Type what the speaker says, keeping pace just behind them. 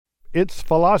It's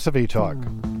Philosophy Talk.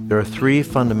 There are three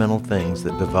fundamental things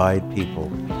that divide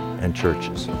people and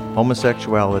churches: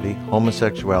 homosexuality,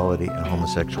 homosexuality, and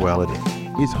homosexuality.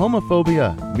 Is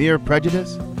homophobia mere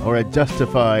prejudice or a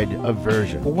justified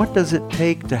aversion? Well, what does it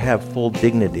take to have full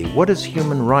dignity? What is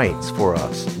human rights for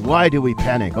us? Why do we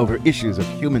panic over issues of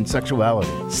human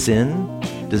sexuality? Sin,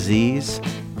 disease,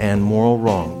 and moral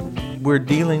wrong. We're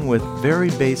dealing with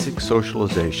very basic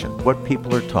socialization, what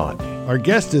people are taught. Our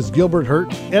guest is Gilbert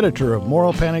Hurt, editor of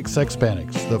Moral Panic, Sex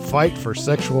Panics, The Fight for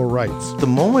Sexual Rights. The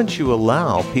moment you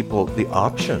allow people the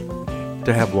option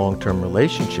to have long-term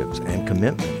relationships and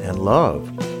commitment and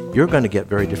love, you're going to get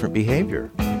very different behavior.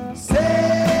 Sing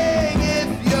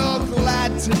if you're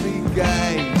glad to be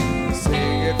gay.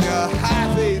 Sing if you're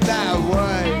happy that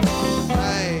way.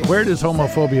 Hey. Where does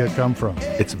homophobia come from?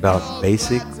 It's about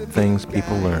basic things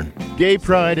people learn. Gay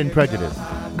pride and prejudice.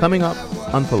 Coming up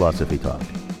on Philosophy Talk.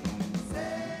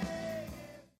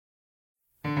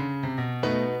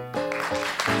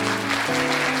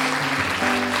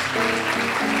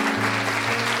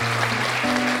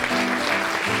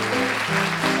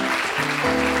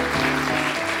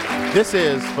 This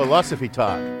is Philosophy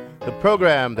Talk, the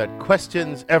program that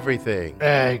questions everything.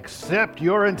 Except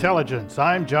your intelligence.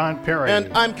 I'm John Perry.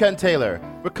 And I'm Ken Taylor.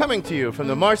 We're coming to you from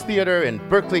the Mars Theater in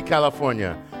Berkeley,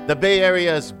 California, the Bay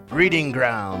Area's breeding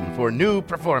ground for new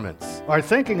performance. Our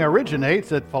thinking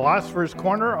originates at Philosopher's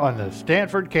Corner on the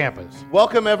Stanford campus.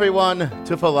 Welcome, everyone,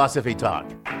 to Philosophy Talk.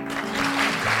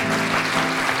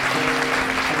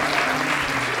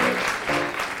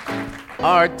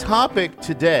 Our topic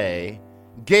today: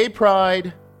 gay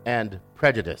pride and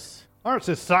prejudice. Our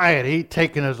society,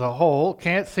 taken as a whole,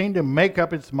 can't seem to make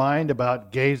up its mind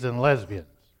about gays and lesbians.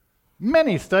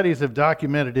 Many studies have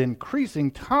documented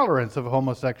increasing tolerance of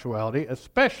homosexuality,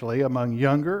 especially among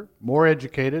younger, more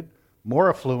educated, more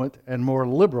affluent, and more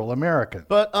liberal Americans.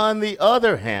 But on the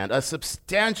other hand, a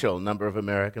substantial number of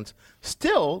Americans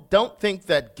still don't think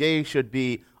that gays should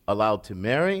be allowed to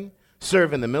marry,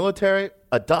 serve in the military,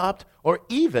 adopt, or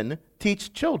even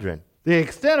teach children. The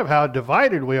extent of how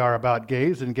divided we are about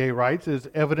gays and gay rights is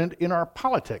evident in our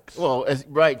politics. Well,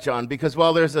 right, John, because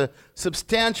while there's a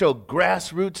substantial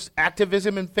grassroots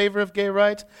activism in favor of gay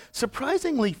rights,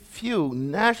 surprisingly few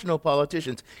national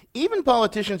politicians, even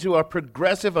politicians who are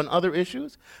progressive on other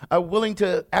issues, are willing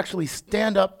to actually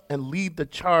stand up and lead the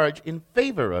charge in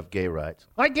favor of gay rights.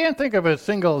 I can't think of a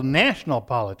single national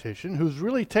politician who's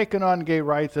really taken on gay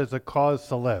rights as a cause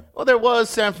célèbre. Well, there was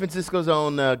San Francisco's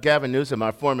own Gavin Newsom,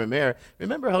 our former mayor.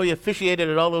 Remember how he officiated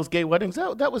at all those gay weddings?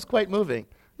 That was quite moving.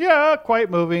 Yeah, quite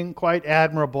moving, quite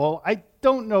admirable. I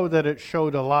don't know that it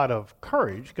showed a lot of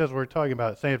courage, because we're talking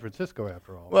about San Francisco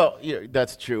after all. Well, yeah,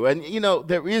 that's true. And,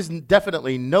 there is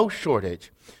definitely no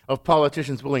shortage of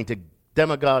politicians willing to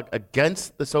demagogue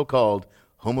against the so-called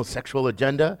homosexual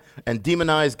agenda and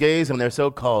demonize gays and their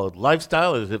so-called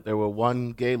lifestyle as if there were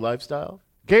one gay lifestyle.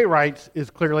 Gay rights is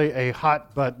clearly a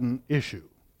hot-button issue,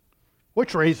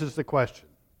 which raises the question: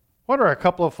 what are a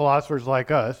couple of philosophers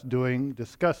like us doing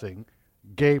discussing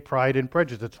gay pride and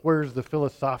prejudice? Where's the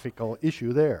philosophical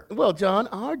issue there? Well, John,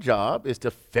 our job is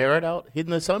to ferret out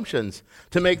hidden assumptions,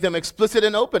 to make them explicit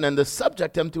and open, and to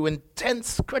subject them to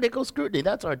intense critical scrutiny.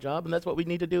 That's our job, and that's what we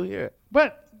need to do here.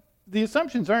 But the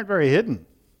assumptions aren't very hidden.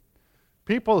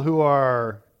 People who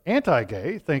are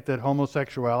anti-gay think that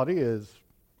homosexuality is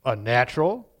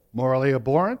unnatural, morally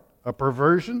abhorrent, a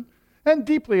perversion, and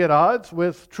deeply at odds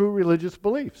with true religious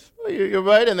beliefs. Well, you're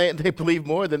right, and they believe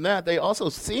more than that. They also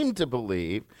seem to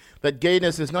believe that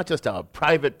gayness is not just a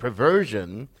private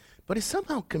perversion, but is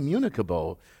somehow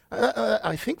communicable.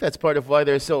 I think that's part of why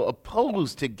they're so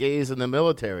opposed to gays in the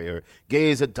military, or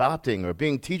gays adopting, or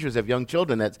being teachers of young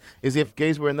children. That's as if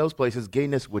gays were in those places,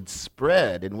 gayness would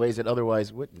spread in ways it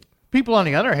otherwise wouldn't. People, on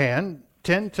the other hand,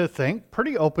 tend to think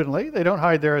pretty openly, they don't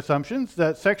hide their assumptions,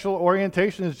 that sexual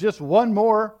orientation is just one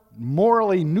more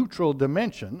morally neutral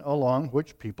dimension along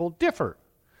which people differ.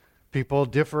 People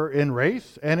differ in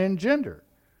race and in gender.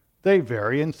 They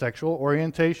vary in sexual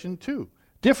orientation too.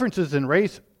 Differences in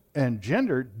race and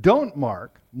gender don't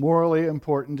mark morally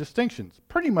important distinctions.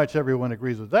 Pretty much everyone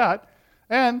agrees with that.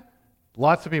 And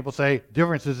lots of people say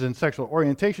differences in sexual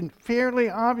orientation fairly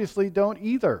obviously don't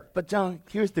either. But John,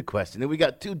 here's the question. We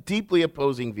got two deeply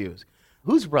opposing views.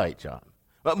 Who's right, John?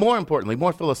 But more importantly,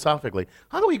 more philosophically,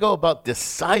 how do we go about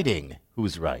deciding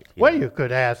who's right? Well, you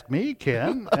could ask me,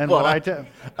 Ken. And well,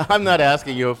 I'm not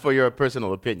asking you for your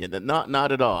personal opinion.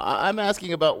 Not at all. I'm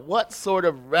asking about what sort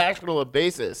of rational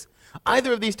basis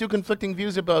either of these two conflicting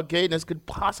views about gayness could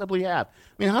possibly have. I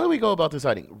mean, how do we go about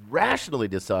rationally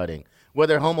deciding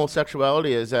whether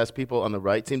homosexuality is, as people on the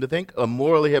right seem to think, a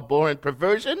morally abhorrent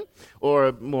perversion,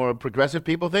 or more progressive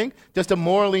people think, just a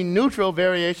morally neutral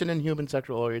variation in human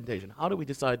sexual orientation. How do we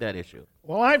decide that issue?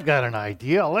 Well, I've got an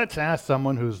idea. Let's ask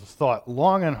someone who's thought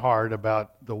long and hard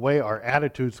about the way our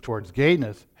attitudes towards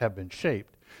gayness have been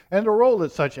shaped, and the role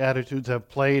that such attitudes have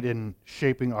played in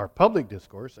shaping our public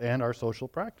discourse and our social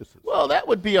practices. Well, that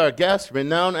would be our guest,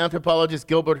 renowned anthropologist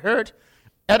Gilbert Hurt,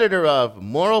 editor of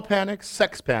Moral Panics,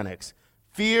 Sex Panics,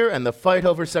 Fear and the Fight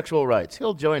Over Sexual Rights.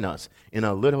 He'll join us in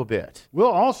a little bit.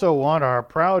 We'll also want our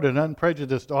proud and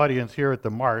unprejudiced audience here at the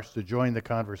Marsh to join the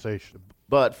conversation.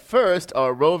 But first,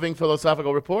 our roving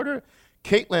philosophical reporter,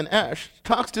 Caitlin Esch,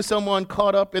 talks to someone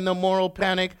caught up in the moral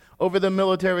panic over the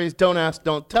military's Don't Ask,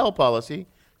 Don't Tell policy.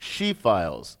 She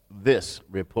files this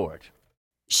report.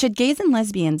 Should gays and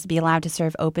lesbians be allowed to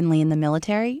serve openly in the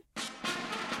military?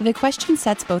 The question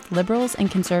sets both liberals and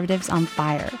conservatives on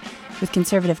fire, with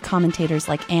conservative commentators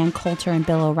like Ann Coulter and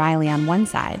Bill O'Reilly on one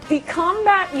side. The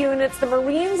combat units, the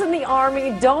Marines and the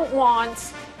Army don't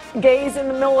want gays in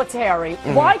the military.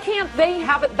 Why can't they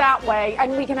have it that way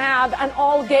and we can have an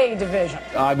all-gay division?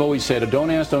 I've always said a Don't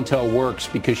Ask, Don't Tell works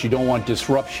because you don't want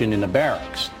disruption in the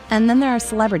barracks. And then there are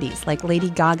celebrities like Lady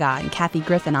Gaga and Kathy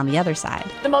Griffin on the other side.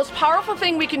 The most powerful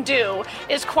thing we can do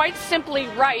is quite simply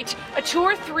write a 2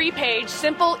 or 3 page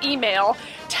simple email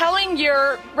telling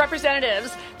your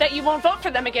representatives that you won't vote for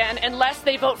them again unless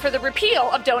they vote for the repeal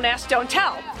of Don't Ask, Don't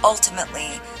Tell. Ultimately,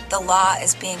 the law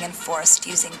is being enforced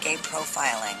using gay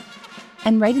profiling.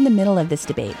 And right in the middle of this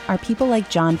debate are people like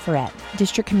John Ferret,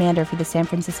 district commander for the San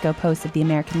Francisco Post of the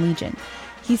American Legion.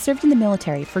 He served in the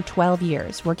military for 12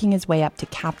 years, working his way up to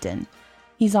captain.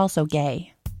 He's also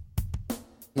gay.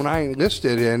 When I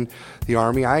enlisted in the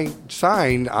Army, I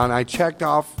signed and I checked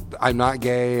off, I'm not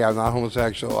gay, I'm not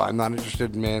homosexual, I'm not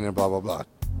interested in men, and blah, blah, blah.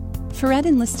 Ferret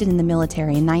enlisted in the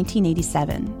military in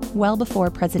 1987, well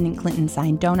before President Clinton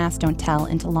signed Don't Ask, Don't Tell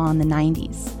into law in the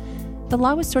 90s. The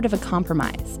law was sort of a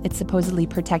compromise. It supposedly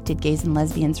protected gays and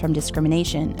lesbians from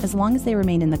discrimination as long as they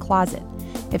remained in the closet.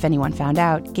 If anyone found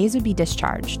out, gays would be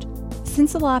discharged.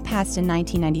 Since the law passed in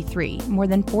 1993, more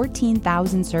than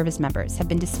 14,000 service members have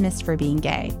been dismissed for being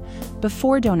gay.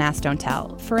 Before Don't Ask, Don't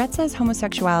Tell, Ferret says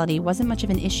homosexuality wasn't much of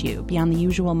an issue beyond the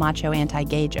usual macho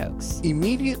anti-gay jokes.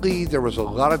 Immediately, there was a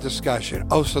lot of discussion.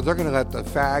 Oh, so they're going to let the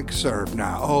fags serve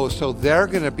now. Oh, so they're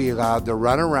going to be allowed to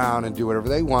run around and do whatever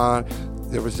they want.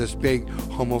 There was this big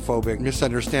homophobic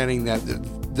misunderstanding that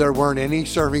there weren't any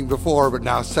serving before, but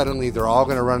now suddenly they're all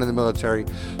going to run in the military.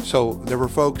 So there were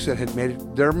folks that had made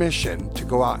it their mission to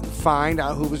go out and find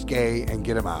out who was gay and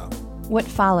get them out. What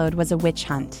followed was a witch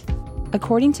hunt.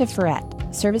 According to Ferret,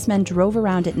 servicemen drove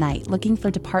around at night looking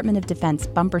for Department of Defense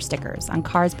bumper stickers on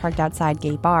cars parked outside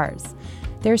gay bars.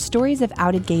 There are stories of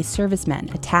outed gay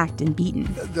servicemen attacked and beaten.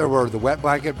 There were the wet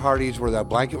blanket parties where that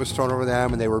blanket was thrown over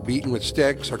them and they were beaten with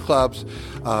sticks or clubs,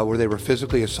 where they were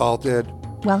physically assaulted.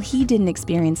 While he didn't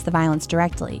experience the violence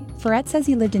directly, Ferret says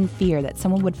he lived in fear that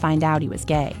someone would find out he was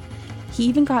gay. He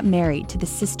even got married to the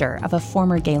sister of a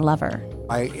former gay lover.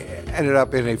 I ended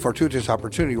up in a fortuitous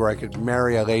opportunity where I could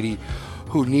marry a lady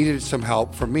who needed some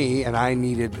help from me, and I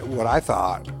needed what I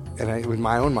thought, and with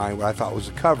my own mind, what I thought was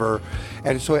a cover,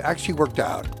 and so it actually worked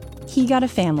out. He got a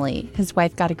family, his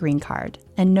wife got a green card,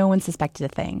 and no one suspected a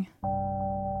thing.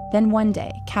 Then one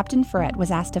day, Captain Ferret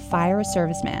was asked to fire a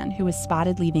serviceman who was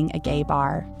spotted leaving a gay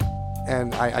bar.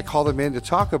 And I called him in to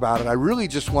talk about it. I really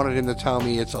just wanted him to tell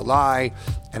me it's a lie,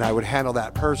 and I would handle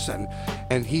that person.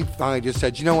 And he finally just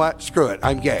said, you know what, screw it,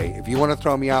 I'm gay. If you want to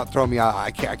throw me out, throw me out.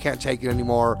 I can't take it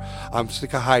anymore. I'm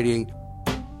sick of hiding.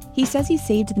 He says he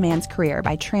saved the man's career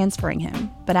by transferring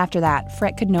him, but after that,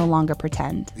 Ferret could no longer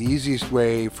pretend. The easiest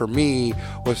way for me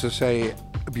was to say,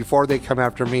 before they come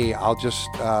after me, I'll just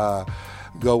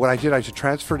go. What I did, I just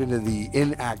transferred into the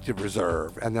inactive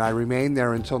reserve, and then I remained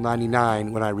there until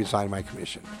 99 when I resigned my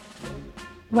commission.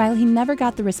 While he never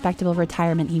got the respectable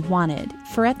retirement he wanted,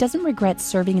 Ferret doesn't regret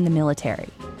serving in the military,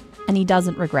 and he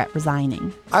doesn't regret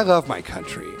resigning. I love my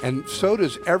country, and so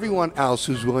does everyone else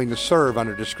who's willing to serve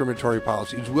under discriminatory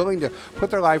policy, who's willing to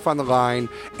put their life on the line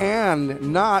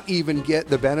and not even get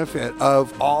the benefit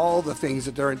of all the things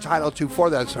that they're entitled to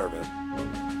for that service.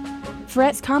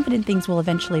 Ferret's confident things will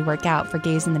eventually work out for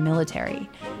gays in the military.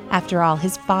 After all,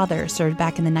 his father served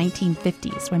back in the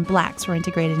 1950s when blacks were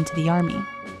integrated into the Army.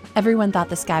 Everyone thought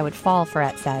the sky would fall,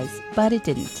 Ferret says, but it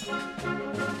didn't.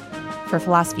 For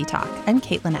Philosophy Talk, I'm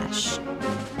Caitlin Esch.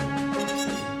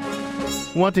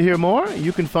 Want to hear more?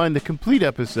 You can find the complete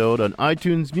episode on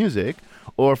iTunes Music,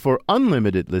 or for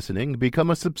unlimited listening, become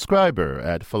a subscriber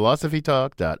at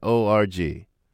philosophytalk.org.